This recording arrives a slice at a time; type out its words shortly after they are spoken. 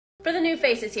For the new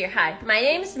faces here, hi, my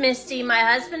name's Misty. My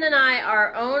husband and I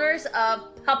are owners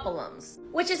of Puppalums,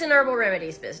 which is an herbal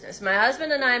remedies business. My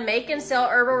husband and I make and sell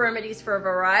herbal remedies for a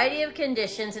variety of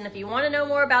conditions, and if you want to know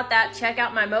more about that, check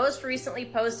out my most recently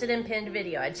posted and pinned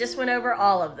video. I just went over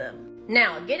all of them.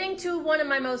 Now, getting to one of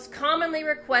my most commonly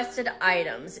requested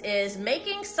items is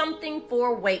making something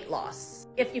for weight loss.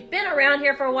 If you've been around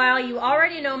here for a while, you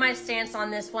already know my stance on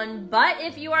this one, but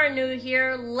if you are new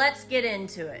here, let's get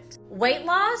into it. Weight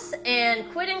loss and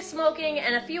quitting smoking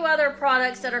and a few other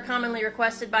products that are commonly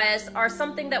requested by us are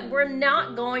something that we're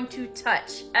not going to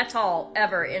touch at all,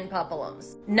 ever in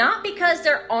Puppalums. Not because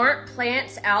there aren't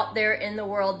plants out there in the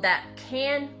world that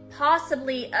can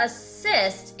possibly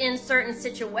assist in certain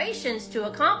situations to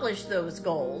accomplish those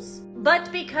goals,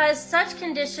 but because such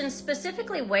conditions,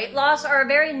 specifically weight loss, are a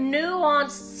very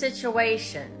nuanced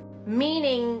situation,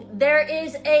 meaning there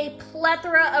is a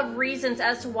plethora of reasons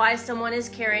as to why someone is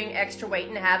carrying extra weight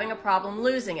and having a problem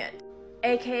losing it.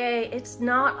 AKA, it's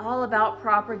not all about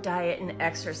proper diet and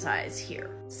exercise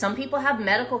here. Some people have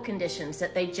medical conditions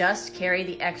that they just carry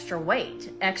the extra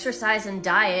weight. Exercise and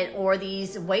diet or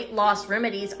these weight loss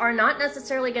remedies are not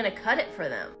necessarily going to cut it for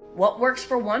them. What works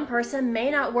for one person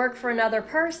may not work for another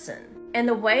person. And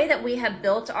the way that we have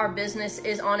built our business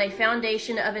is on a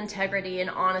foundation of integrity and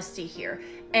honesty here.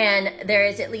 And there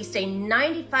is at least a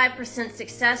 95%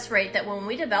 success rate that when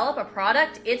we develop a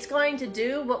product, it's going to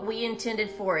do what we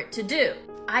intended for it to do.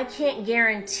 I can't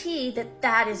guarantee that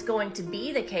that is going to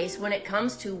be the case when it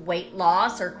comes to weight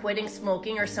loss or quitting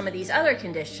smoking or some of these other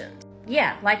conditions.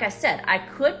 Yeah, like I said, I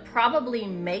could probably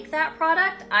make that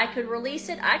product, I could release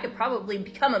it, I could probably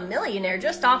become a millionaire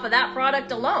just off of that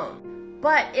product alone.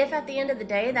 But if at the end of the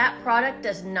day, that product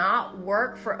does not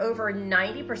work for over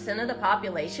 90% of the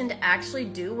population to actually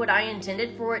do what I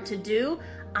intended for it to do,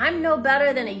 I'm no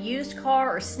better than a used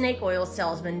car or snake oil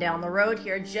salesman down the road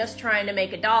here just trying to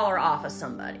make $1 off of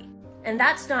somebody. And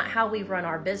that's not how we run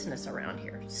our business around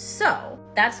here. So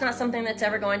that's not something that's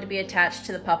ever going to be attached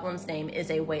to the Puppalums name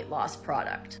is a weight loss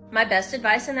product. My best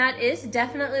advice on that is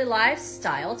definitely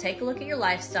lifestyle. Take a look at your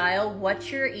lifestyle,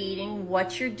 what you're eating,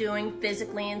 what you're doing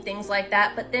physically and things like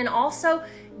that, but then also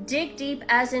dig deep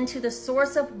as into the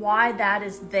source of why that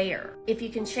is there. If you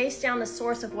can chase down the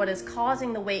source of what is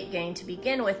causing the weight gain to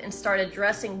begin with and start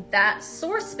addressing that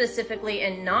source specifically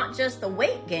and not just the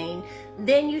weight gain,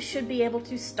 then you should be able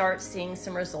to start seeing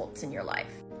some results in your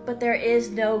life. But there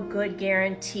is no good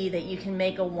guarantee that you can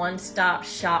make a one-stop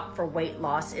shop for weight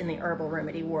loss in the herbal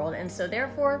remedy world, and so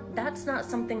therefore that's not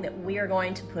something that we are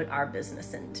going to put our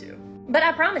business into. But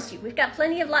I promise you, we've got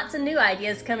plenty of lots of new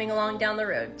ideas coming along down the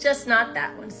road, just not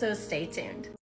that one, so stay tuned.